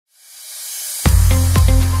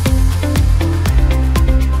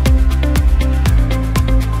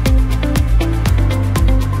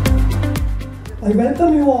I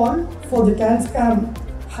welcome you all for the TANCAM'S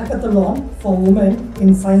Hackathon for Women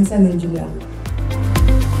in Science and Engineering.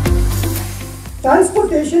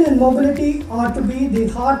 Transportation and mobility are to be the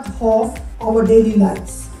heart of our daily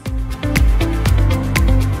lives.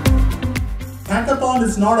 Hackathon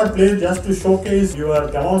is not a place just to showcase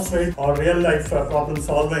your demonstrate or real life problem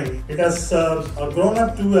solving. It has grown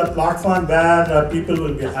up to a platform where people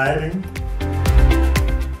will be hiring.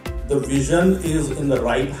 The vision is in the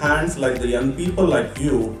right hands, like the young people like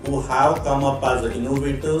you who have come up as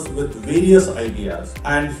innovators with various ideas.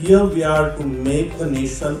 And here we are to make the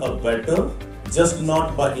nation a better, just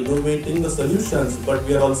not by innovating the solutions, but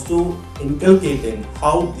we are also inculcating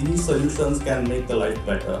how these solutions can make the life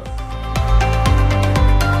better.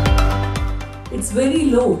 It's very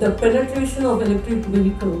low, the penetration of electric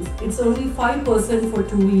vehicles. It's only 5% for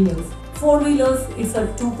two-wheelers. Four-wheelers, it's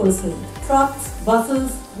at 2%. Trucks,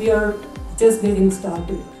 buses, we are just getting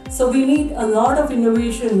started. So we need a lot of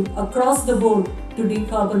innovation across the board to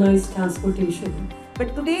decarbonize transportation.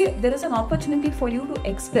 But today, there is an opportunity for you to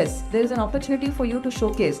express. There is an opportunity for you to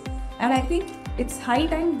showcase. And I think it's high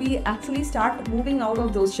time we actually start moving out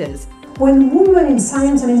of those shells. When women in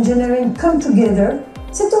science and engineering come together,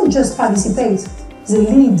 they don't just participate, they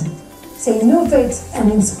lead, they innovate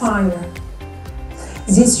and inspire.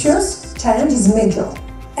 This year's challenge is major,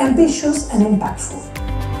 ambitious and impactful.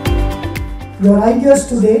 Your ideas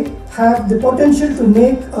today have the potential to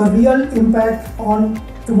make a real impact on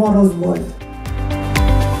tomorrow's world.